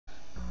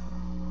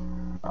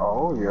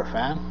Oh, you're a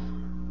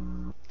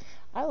fan?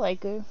 I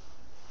like her.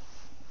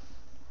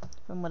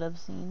 From what I've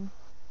seen.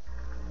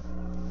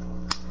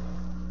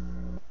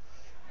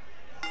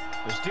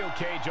 The steel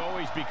cage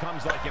always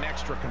becomes like an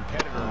extra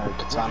competitor,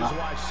 which is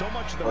why so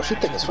much of the match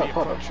is is to be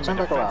approached from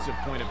a defensive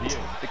point of view.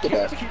 The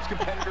cage keeps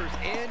competitors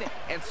in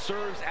and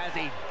serves as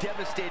a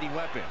devastating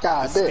weapon.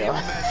 God the steel damn.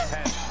 mesh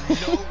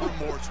has no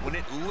remorse when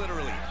it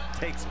literally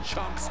takes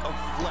chunks of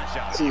flesh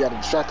out. So you got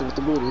distracted with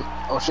the booty.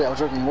 Oh shit, I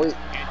was working weight.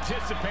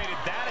 Anticipated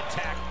that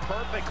attack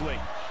perfectly.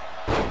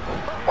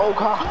 Oh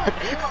god.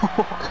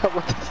 Oh god,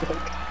 what the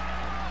fuck?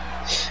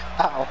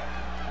 Ow.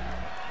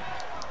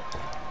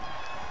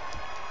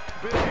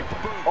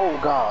 Oh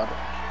god.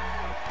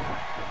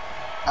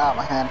 Ah,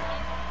 my hand.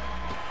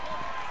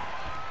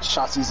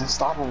 Shotzi's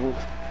unstoppable.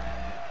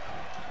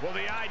 Well,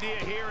 the idea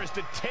here is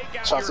to take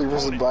out Shotzi your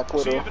versus opponent, Black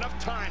Widow. so you have enough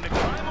time to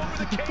climb over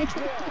the cage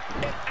wall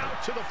and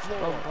out to the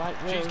floor.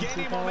 She's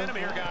gaining momentum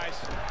here, guys.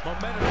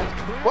 Momentum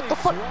is clearly What the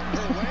fuck? swung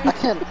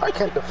her way. I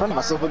can't defend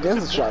myself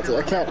against Shotzi.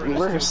 I can't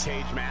reverse.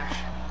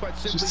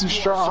 She's too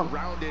strong.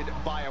 Surrounded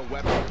by a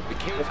weapon.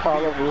 The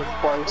power level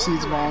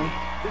exceeds mine.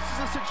 This is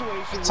a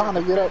situation Katana,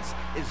 where get up.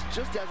 defense is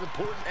just as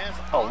important as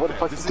Oh, what the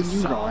fuck offense. is This is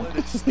you solid, doing?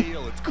 it's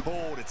steel, it's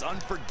cold, it's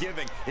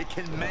unforgiving. It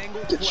can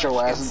mangle Get flesh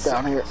your in asses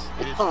down here. seconds.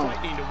 It is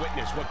frightening to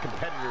witness what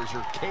competitors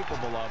are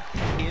capable of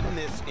in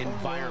this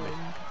environment.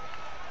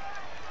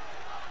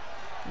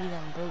 You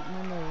done broke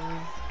my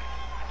nose.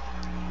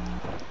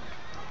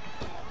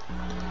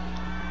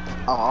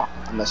 Aw,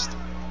 I missed.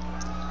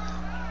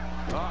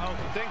 Uh-oh,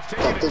 things That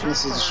taking a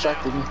thickness turn is for her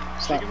distracting me. now.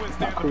 It's She not, can it's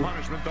withstand not the cool.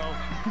 punishment, though.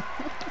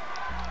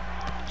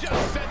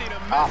 Just sending a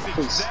Ah, message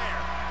please. there.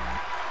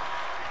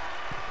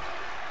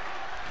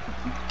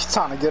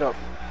 Katana, get up.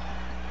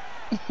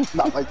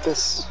 Not like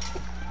this.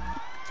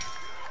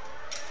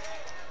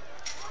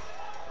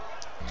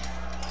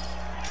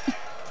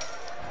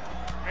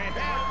 And,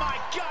 oh my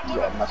God, You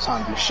what have enough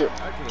time to do shit.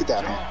 Get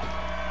that hand.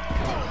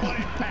 oh, what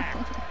impact.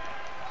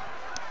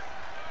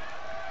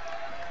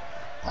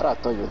 How'd I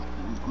throw you?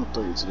 I'm gonna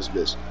throw you to this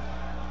bitch.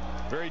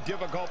 Very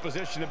difficult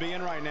position to be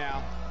in right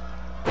now.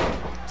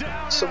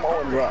 Down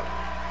Samoan drop.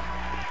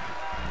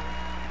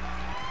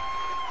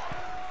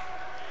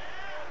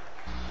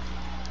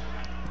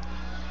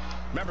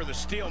 Remember, the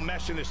steel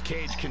mesh in this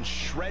cage can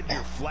shred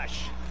your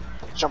flesh.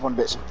 Jump on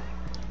bitch.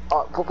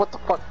 What the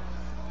fuck?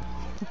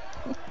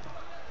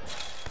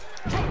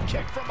 Drop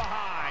kick from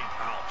behind.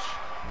 Ouch.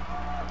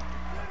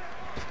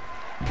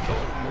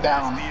 Oh,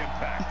 Down. that's the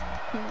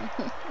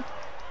impact.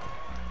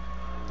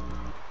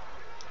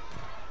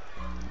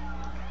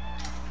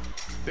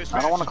 This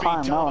I don't match wanna is being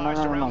climb. No,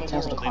 televised around the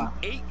cancel the world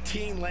climb. in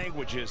 18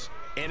 languages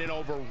and in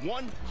over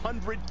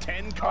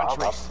 110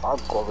 countries. I'll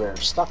go over there and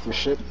stuff your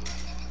shit.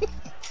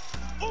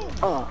 Ooh,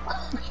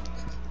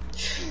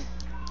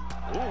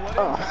 what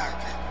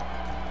impact.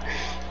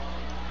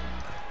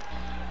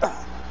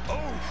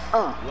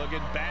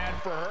 Looking bad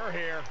for her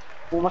here.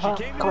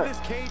 She came into this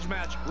cage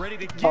match ready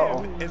to give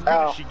as good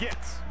as she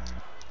gets.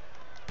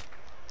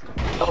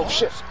 Oh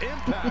shit.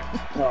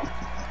 Impact. No.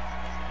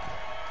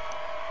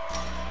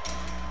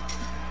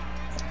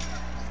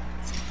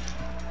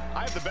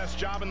 I have the best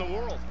job in the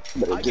world.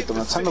 Better I get the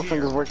to sit Nintendo here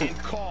fingers working. and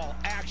call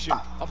action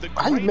of the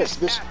how you missed greatest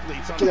this?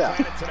 athletes on Get the out.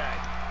 planet today.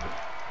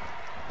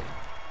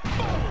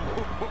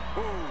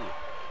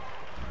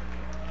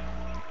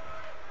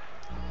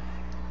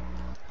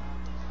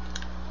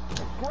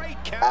 Great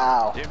count.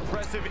 Ow.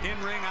 Impressive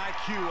in-ring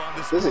IQ on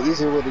this. There's an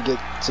easier way to get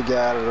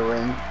out of the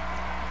ring,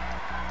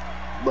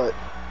 but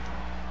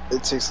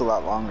it takes a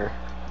lot longer.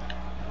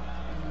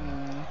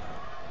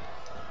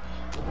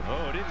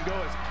 Oh, it didn't go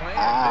as planned.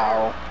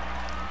 Ow.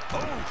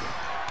 There.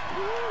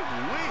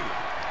 Woo-wee.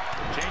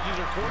 Changes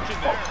her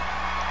fortune there.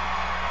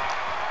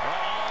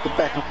 Get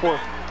back and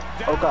forth.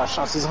 Oh gosh,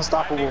 Shotzi's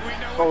unstoppable. I think we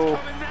know Oh,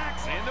 what's coming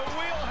next. In the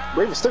wheelhouse.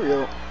 Rey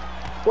Mysterio.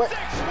 What?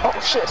 Oh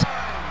shit.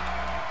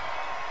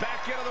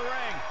 Back into the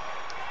ring.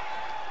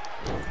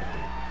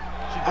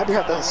 How do you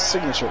have that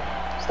signature?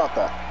 Stop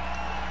that.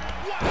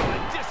 Wow,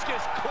 a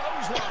discus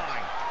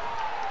clothesline.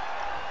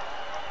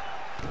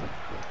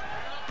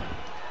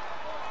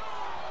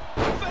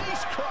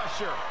 Face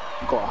crusher.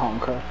 Go at home,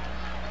 cuz.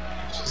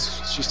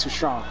 She's too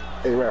strong.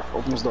 Hey ref,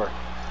 open this door.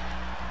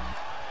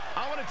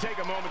 I want to take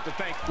a moment to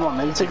thank Come on,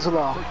 man, you take so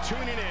long. for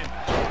tuning in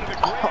to one of the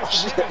greatest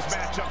shit. women's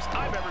matchups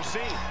I've ever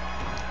seen.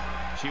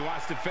 She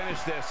wants to finish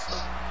this.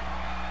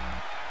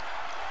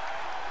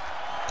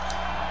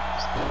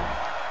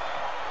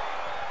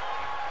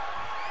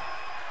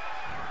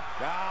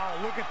 Oh,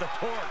 look at the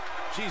torque.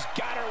 She's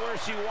got her where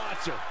she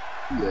wants her.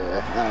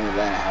 Yeah, that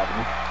ain't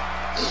happening.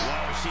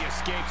 Whoa, she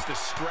escapes the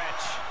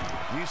stretch.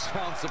 You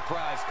sound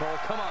surprised, Cole.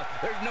 Come on.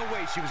 There's no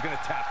way she was going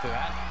to tap to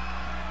that.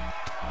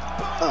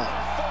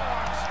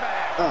 Forearm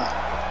smash.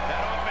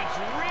 That offense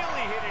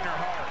really hitting her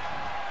hard.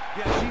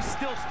 Yeah, she's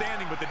still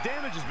standing, but the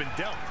damage has been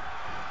dealt.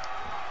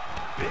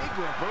 Big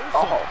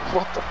reversal. Oh,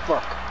 what the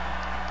fuck?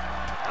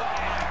 Oh,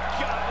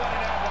 God, what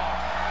an elbow.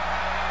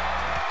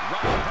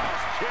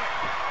 Roundhouse kick.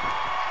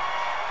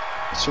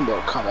 She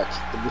better come back,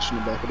 the bitch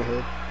in the back of the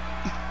head.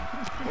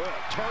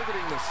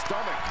 targeting the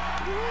stomach.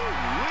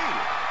 Woo-wee.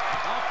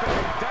 Up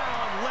and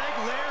down, leg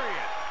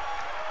lariat.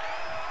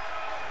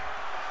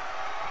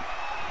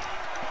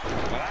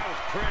 Well, that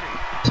was pretty.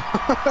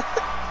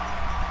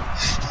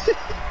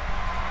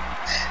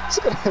 Just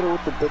gonna hit her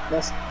with the dick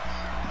nest.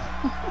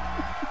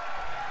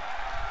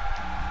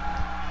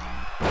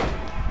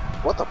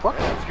 What the fuck?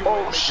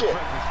 Oh shit!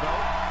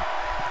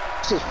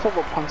 This just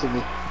forward punching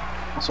me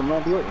on some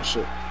Randy Orton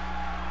shit.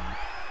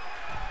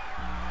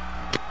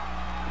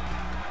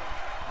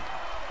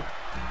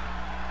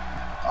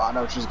 Oh, I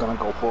know what she's gonna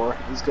go for.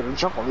 He's gonna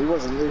jump on me,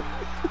 wasn't he?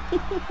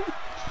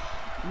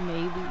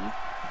 Maybe.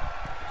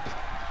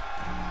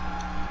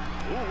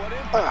 Ooh, what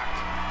impact?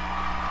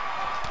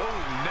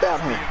 Oh, down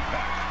here.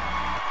 Impact.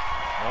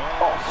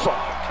 Oh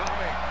fuck!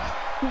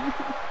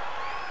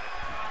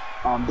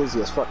 I'm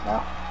dizzy as fuck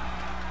now.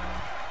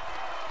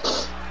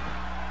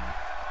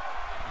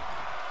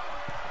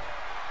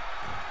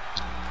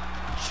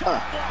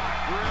 Brilliant.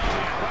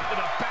 Right to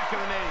the back of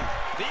the knee.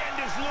 The end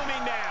is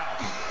looming now.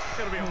 It's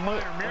gonna be a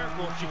minor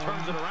miracle if she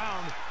turns it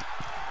around.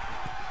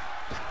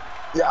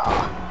 Yeah.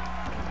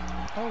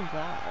 Oh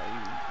god.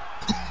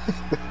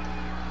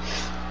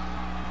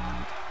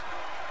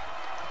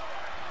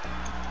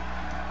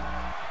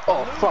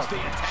 Oh fuck.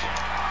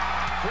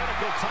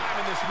 Critical time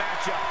in this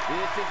matchup.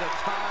 This is a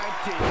time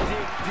to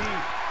dig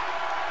deep.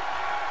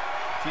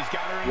 She's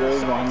got her in her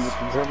Really going with sights.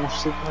 the German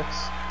suplex?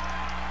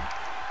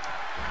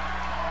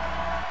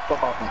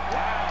 Fuck off me.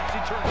 Wow, she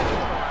turned it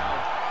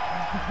around.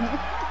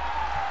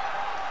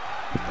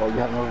 Oh, you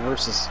have no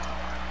reverses.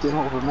 Game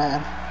over,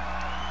 man.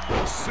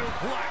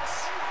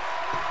 Suplex.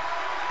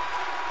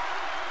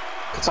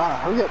 Katana,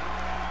 hurry up.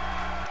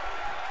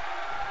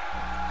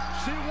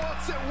 She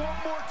wants it one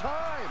more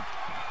time.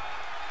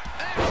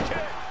 Axe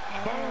kick.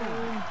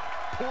 Boom.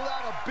 Pull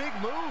out a big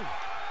move.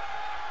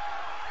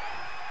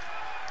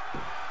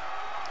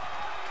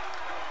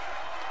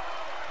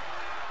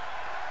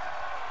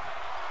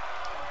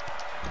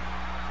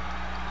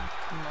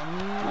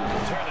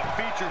 Tear the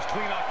features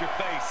clean off your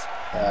face.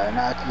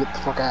 Now I can get the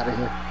fuck out of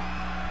here.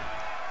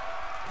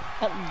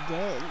 I'm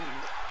dead.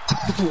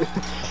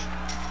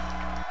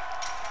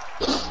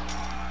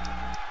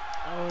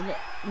 Oh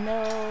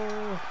no.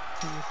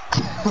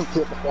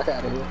 Get the fuck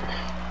out of here.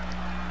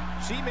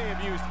 She may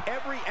have used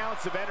every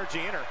ounce of energy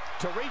in her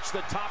to reach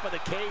the top of the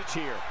cage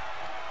here.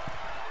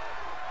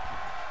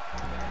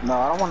 No,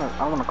 I don't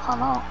wanna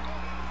climb out.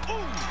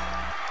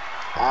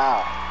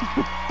 Ow.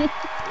 Ooh,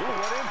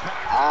 what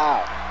impact.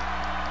 Ow.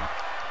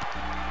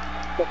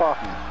 Fuck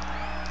off me.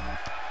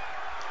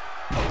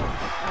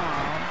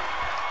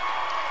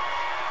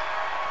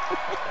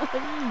 What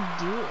are you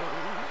doing?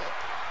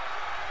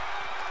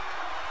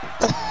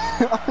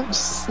 I'm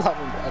just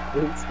slapping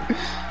backwards.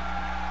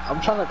 I'm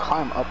trying to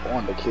climb up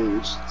on the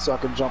cage so I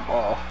can jump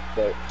off,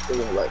 but they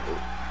won't let me.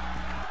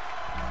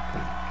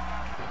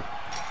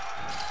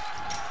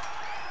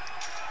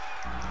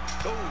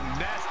 Oh,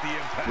 nasty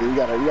impact. Yeah,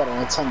 you gotta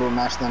entangle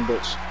mash them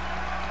bitch.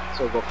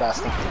 So go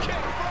faster.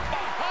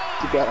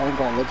 Too bad I ain't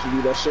gonna let you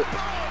do that shit.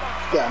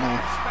 Get out of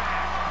here.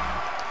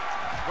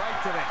 Right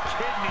to the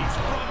kidneys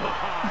from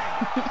behind.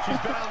 She's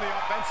been on the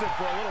offensive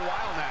for a little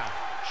while now,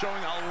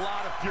 showing a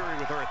lot of fury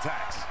with her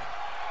attacks.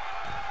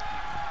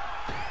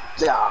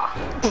 Yeah.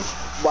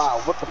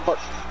 Wow, what the fuck?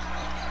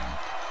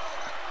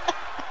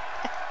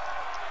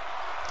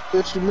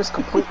 Bitch, you missed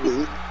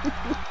completely.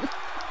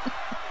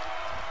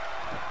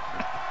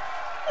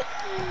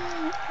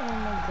 Oh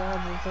my god,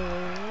 that's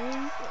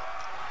hilarious.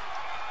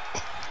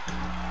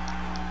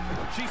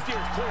 She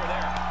steers clear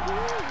there.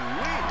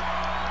 Ooh-wee.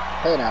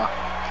 Hey now.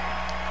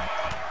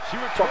 She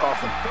Fuck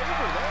off returns him. the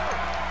favor there.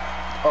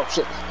 Oh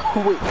shit.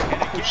 Wait.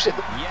 Oh shit.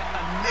 Yet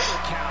another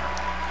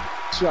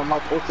counter. She on my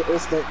ultra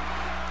instinct.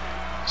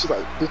 She's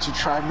like, bitch, you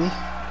tried me?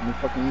 And you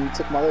fucking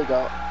took my leg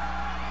out.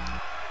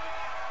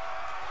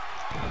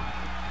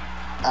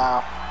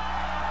 Ow.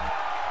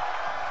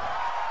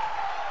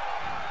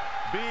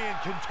 Being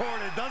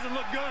contorted doesn't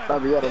look good.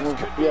 Bobby, you gotta move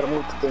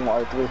the thing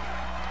with R3.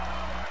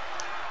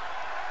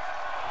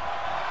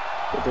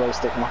 Get the right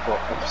stick, my fault.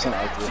 I'm She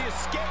R3.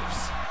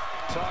 escapes.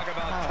 Talk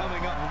about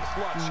coming up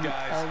clutch,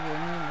 guys. Oh, you're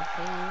in the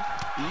face.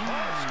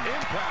 Harsh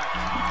impact.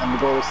 And the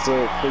goal is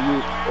for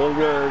you or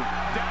your.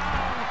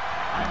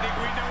 I think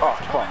we know Oh,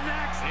 what's fuck. coming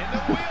next. In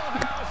the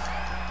wheelhouse.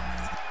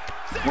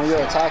 When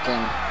you're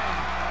attacking,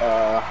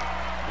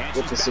 And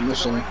with she's the back to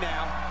submission, ring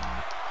now.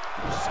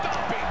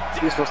 Stomping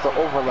you're supposed to down.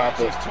 overlap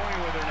And it. she's toying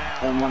with her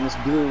now. And when it's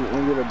blue,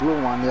 when you're the blue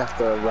one, you have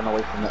to run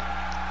away from it.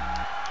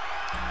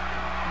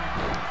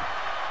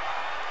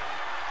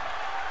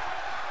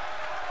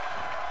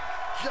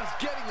 Just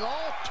getting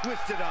all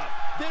twisted up.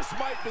 This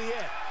might be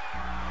it.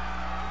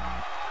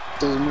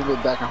 Just move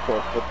it back and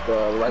forth with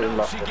the right and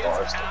left She with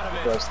gets R out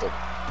of it. stick.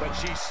 But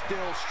she's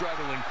still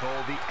struggling,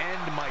 Cole. The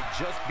end might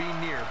just be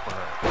near for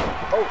her.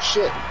 Oh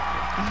shit!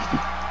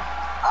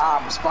 Ah,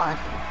 my spine.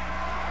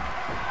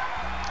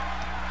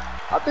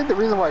 I think the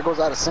reason why it goes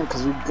out of sync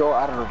because we go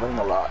out of the ring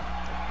a lot.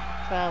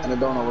 And I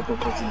don't know what they're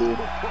supposed to do.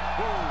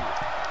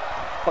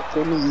 Fuck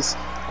their knees.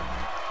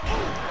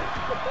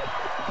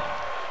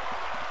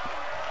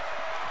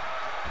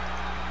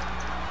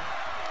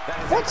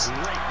 What? a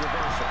great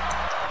reversal.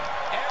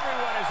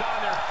 Everyone is on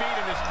their feet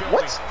in this building.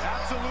 What?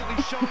 Absolutely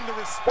showing the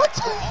respect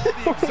for all the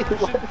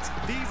exertion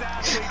these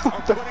athletes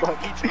are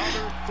putting each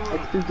other through.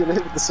 I think you get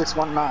hit with the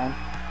 619.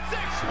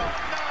 619.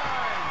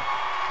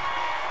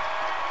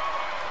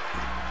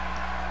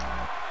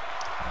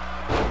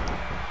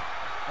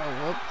 Oh,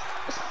 whoops.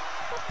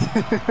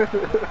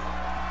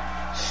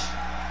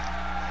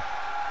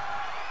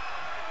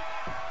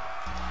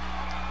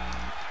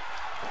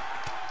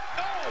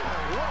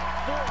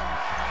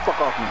 Fuck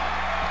off me.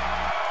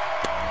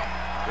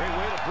 Great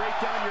way to break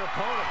down your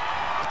opponent.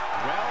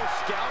 Well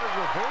scouted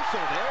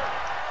reversal there.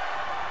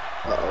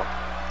 Uh-oh.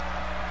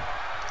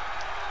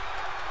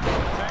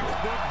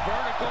 Textbook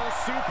vertical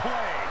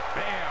suplex.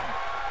 Bam.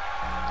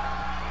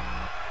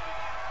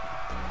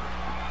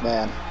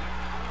 Man.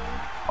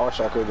 I wish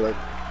I could, like,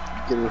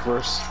 get a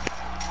reverse.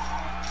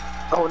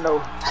 Oh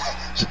no.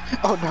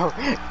 Oh no.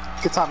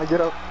 Katana,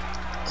 get up.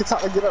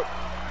 Katana, get up.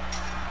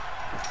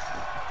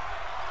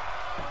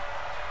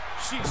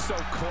 She's so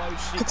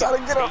close, she Katana,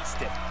 can get up.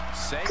 taste it.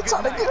 Say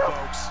Katana, goodnight, get up.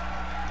 folks.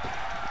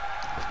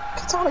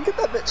 Katana, get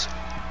that bitch.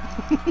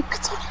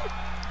 Katana.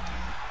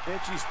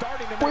 And she's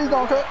starting to make Where you her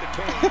going, way Cut? up the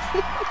cage.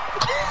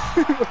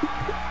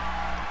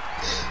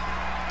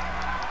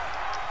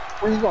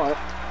 Where you going?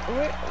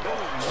 Where?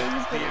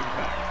 There's the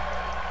impact.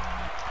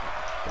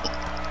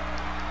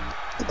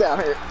 Get down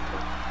here.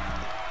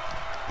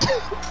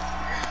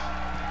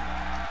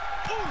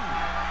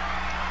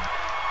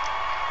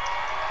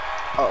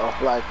 Uh-oh,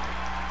 like.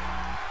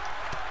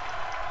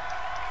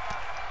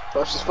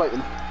 Oh, she's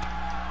fighting.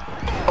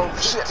 Oh,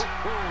 shit.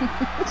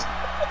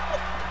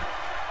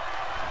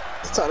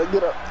 Katana,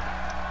 get up.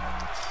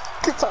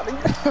 Katana,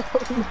 get up.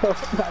 No,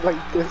 not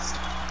like this.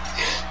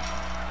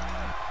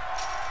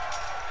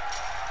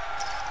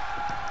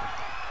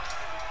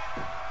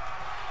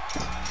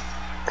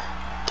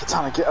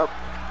 Katana, get up.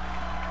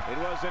 It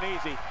wasn't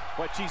easy,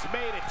 but she's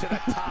made it to the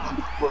top.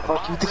 Where the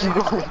fuck you think you're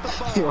going?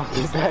 You won't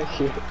get back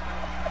here.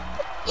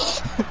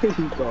 Where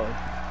you going?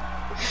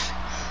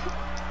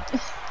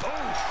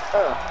 Ooh,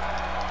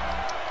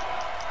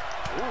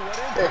 what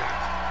impact. Hey.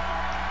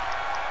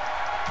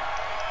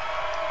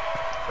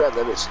 Grab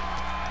that bitch.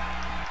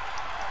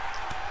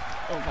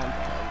 Oh my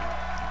god.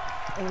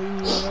 Leave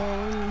me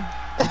alone.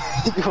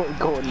 You ain't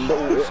going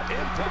nowhere.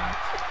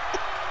 Impact.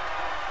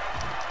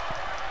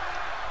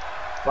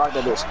 Rock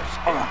that bitch.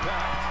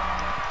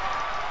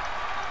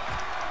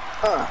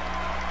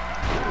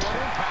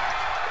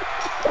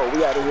 Oh, we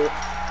out of here.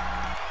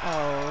 Oh,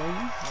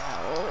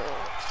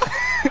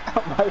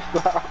 I'm right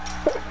now.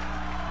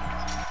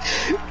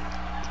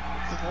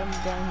 I'm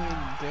down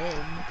here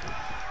dead.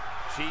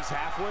 She's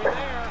halfway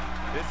there.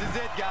 This is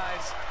it,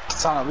 guys.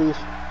 Katana, leave.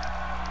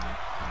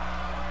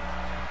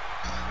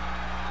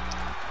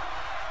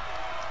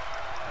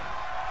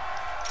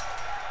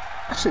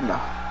 Actually, no.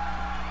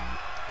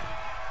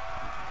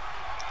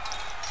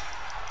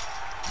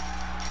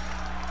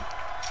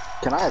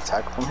 Can I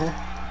attack from here?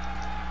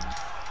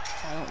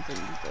 I don't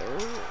think so.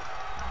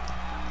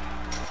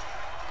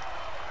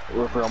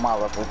 If you're on my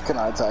level, can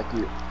I attack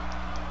you?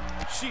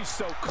 She's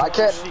so close. I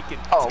can't. She can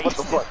Oh, what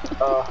the taste it.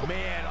 fuck?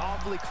 Man,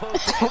 awfully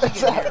close to What's ending it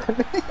here.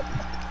 happening?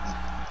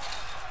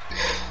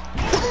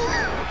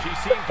 She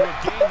seems to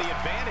have gained the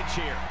advantage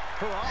here.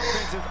 Her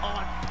offense is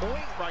on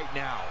point right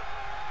now.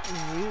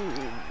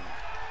 Ooh.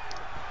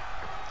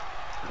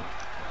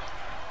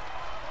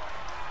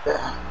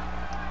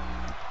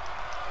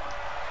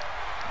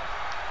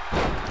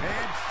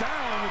 And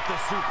down with the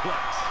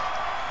suplex.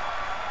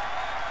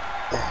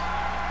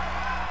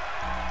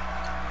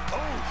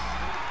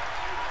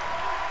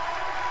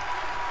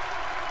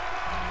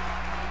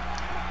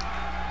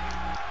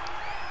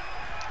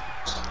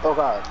 Oh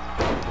god.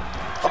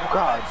 Oh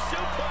god.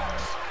 Suplex.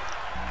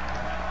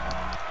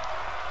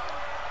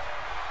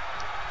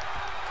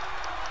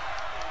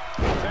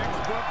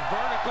 Textbook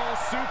vertical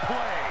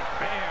suplex.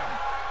 Bam.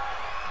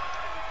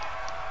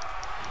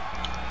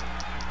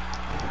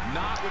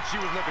 Not what she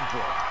was looking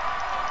for.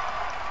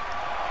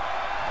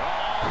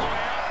 All the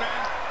way up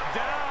and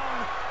down.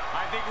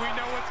 I think we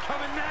know what's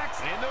coming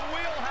next. In the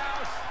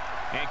wheelhouse.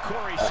 And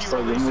Corey, she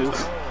releases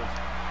the hold.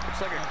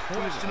 Looks like a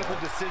questionable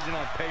decision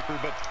on paper,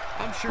 but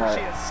I'm sure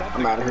she has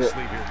something up her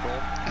sleeve here,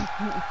 Cole.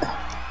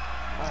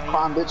 Come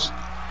on, bitch.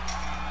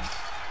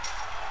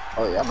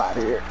 Oh yeah, I'm out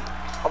of here.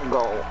 I'm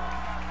going.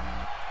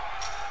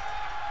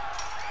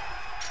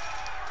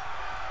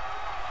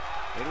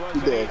 It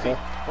wasn't easy,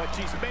 but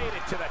she's made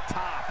it to the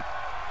top.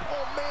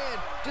 Oh man,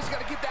 just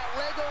gotta get that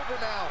leg over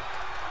now.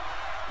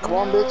 Come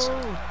on, bitch.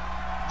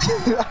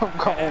 I'm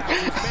going.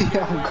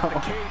 I'm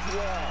going.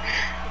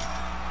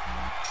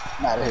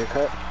 I'm out of here,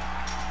 Cut.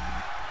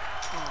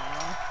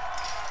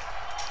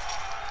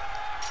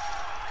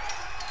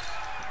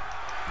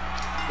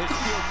 This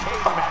steel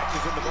cage match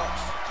is in the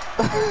books.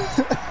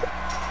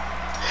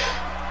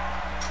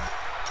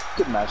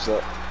 Good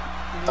matchup.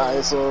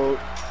 Alright, so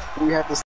we have to